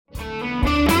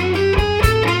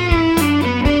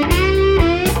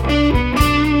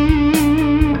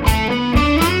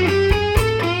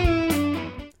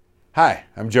Hi,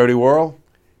 I'm Jody Worrell.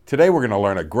 Today we're going to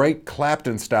learn a great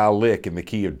Clapton-style lick in the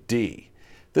key of D.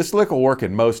 This lick will work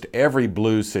in most every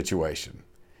blues situation.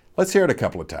 Let's hear it a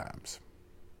couple of times.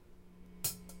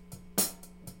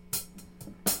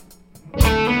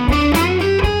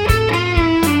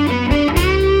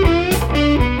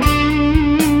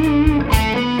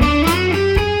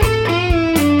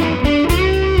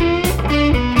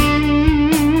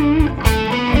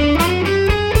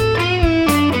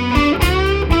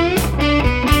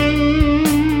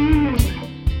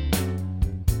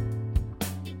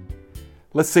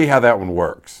 Let's see how that one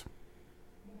works.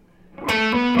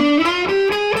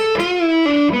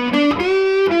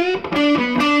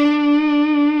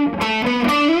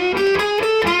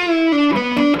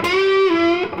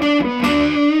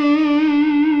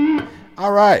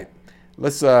 All right,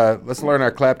 let's learn our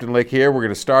Clapton lick here. We're going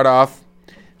to start off.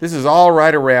 This is all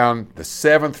right around the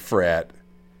 7th fret,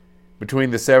 between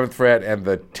the 7th fret and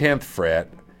the 10th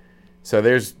fret. So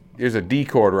there's a D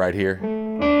chord right here.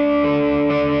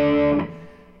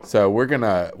 So we're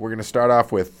gonna start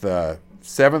off with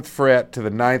 7th fret to the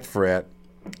 9th fret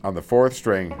on the 4th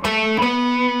string,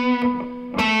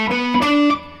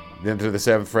 then to the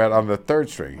 7th fret on the 3rd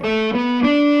string.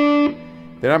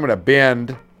 Then I'm going to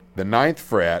bend the 9th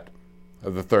fret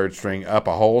of the 3rd string up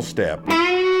a whole step.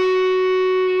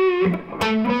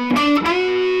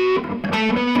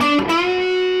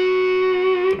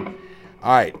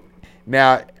 All right.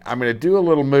 Now, I'm going to do a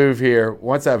little move here.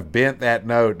 Once I've bent that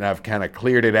note and I've kind of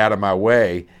cleared it out of my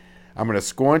way, I'm going to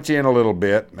squunch in a little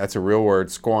bit. That's a real word,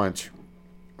 squunch.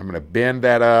 I'm going to bend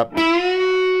that up.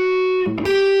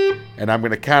 And I'm going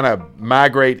to kind of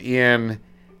migrate in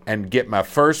and get my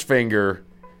first finger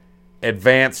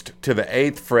advanced to the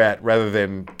 8th fret rather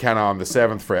than kind of on the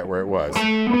 7th fret where it was.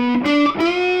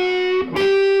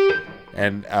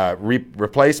 And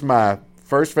replace my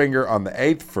first finger on the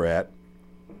 8th fret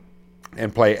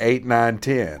and play 8, 9,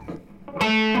 10.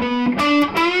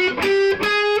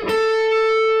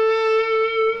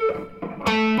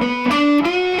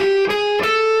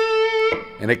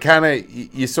 And it kind of,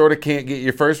 you sort of can't get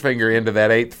your first finger into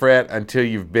that 8th fret until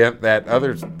you've bent that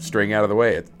other string out of the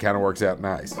way. It kind of works out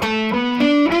nice.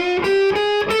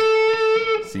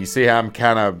 So you see how I'm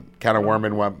kind of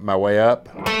worming my way up?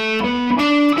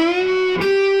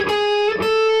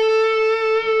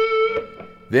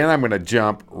 Then I'm going to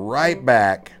jump right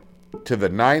back to the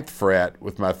 9th fret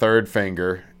with my 3rd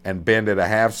finger and bend it a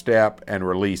half step and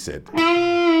release it.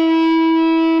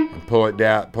 And pull it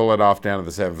off down to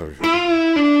the 7th.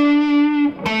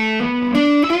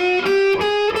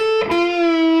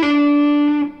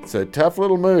 It's a tough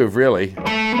little move, really.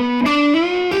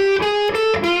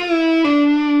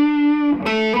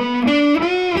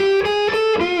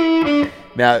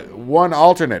 Now, one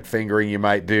alternate fingering you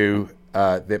might do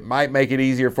that might make it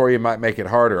easier for you, might make it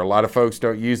harder. A lot of folks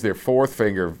don't use their 4th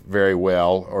finger very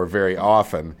well or very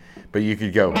often, but you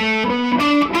could go.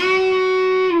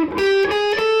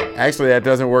 Actually, that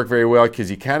doesn't work very well because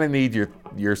you kind of need your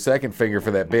 2nd finger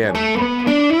for that bend.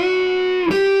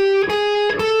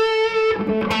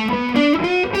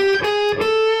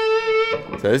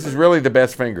 So this is really the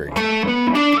best fingering.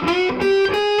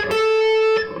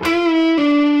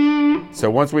 So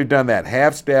once we've done that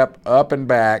half step up and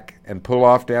back and pull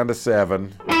off down to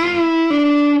 7,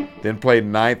 then play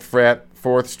 9th fret,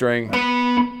 4th string,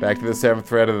 back to the 7th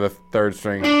fret of the 3rd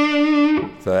string.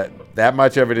 So that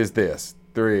much of it is this.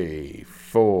 3,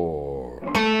 4.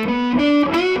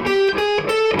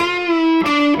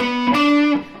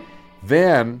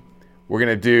 Then we're going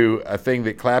to do a thing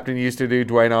that Clapton used to do.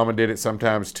 Duane Allman did it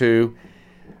sometimes too.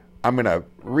 I'm going to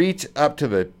reach up to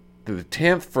the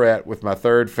 10th fret with my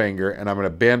 3rd finger, and I'm going to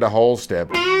bend a whole step.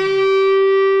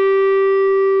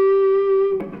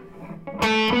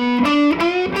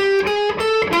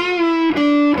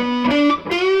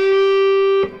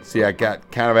 See, I got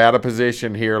kind of out of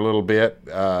position here a little bit.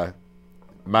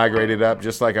 Migrated up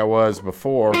just like I was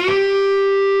before.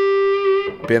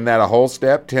 Bend that a whole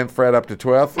step, 10th fret up to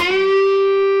 12th.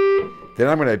 Then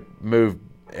I'm going to move,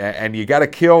 and you got to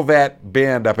kill that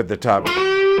bend up at the top.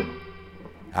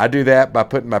 I do that by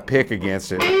putting my pick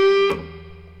against it.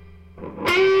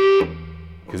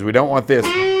 Because we don't want this.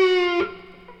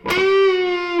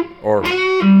 Or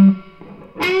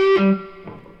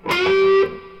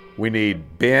we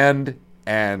need bend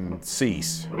and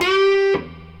cease.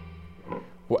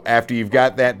 After you've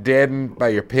got that deadened by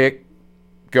your pick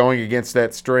going against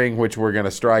that string, which we're going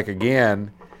to strike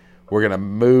again, we're going to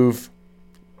move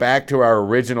back to our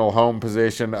original home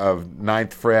position of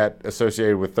 9th fret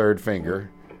associated with 3rd finger.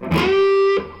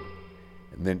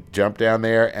 And then jump down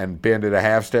there and bend it a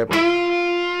half step.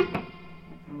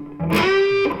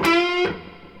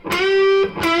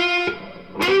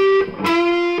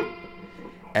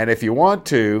 And if you want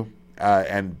to,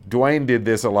 and Dwayne did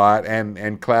this a lot,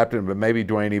 and Clapton, but maybe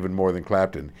Dwayne even more than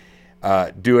Clapton,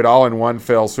 do it all in one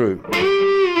fell swoop.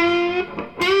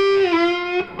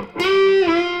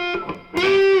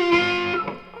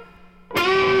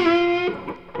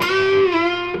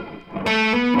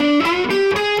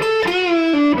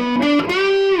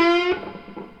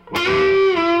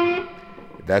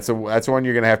 That's one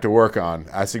you're going to have to work on.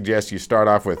 I suggest you start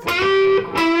off with,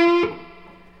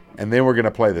 and then we're going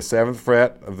to play the 7th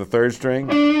fret of the 3rd string,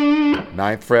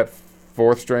 9th fret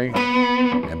 4th string,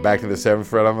 and back to the 7th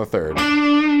fret on the 3rd.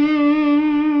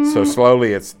 So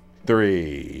slowly it's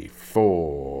 3,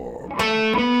 4.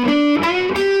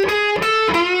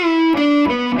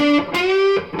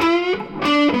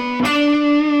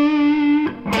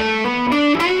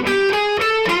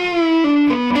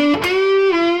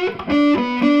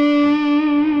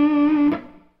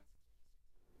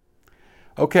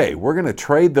 Okay, we're going to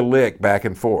trade the lick back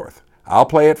and forth. I'll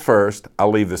play it first,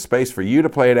 I'll leave the space for you to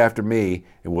play it after me,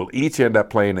 and we'll each end up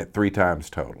playing it 3 times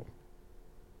total.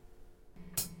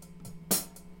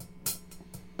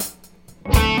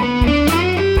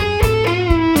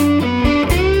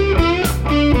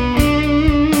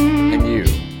 And you.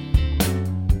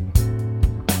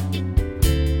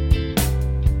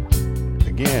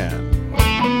 Again.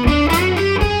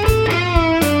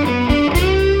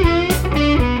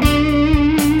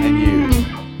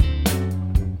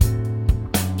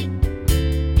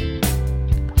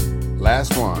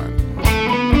 Last one.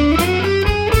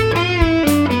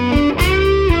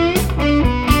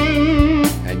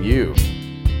 And you.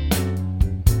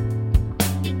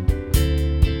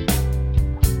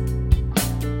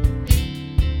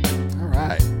 All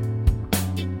right.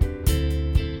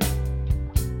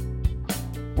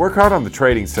 Work hard on the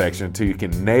trading section until you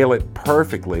can nail it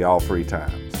perfectly all 3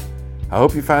 times. I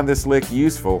hope you find this lick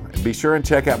useful, and be sure and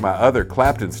check out my other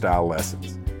Clapton style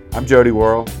lessons. I'm Jody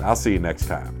Worrell. I'll see you next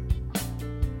time.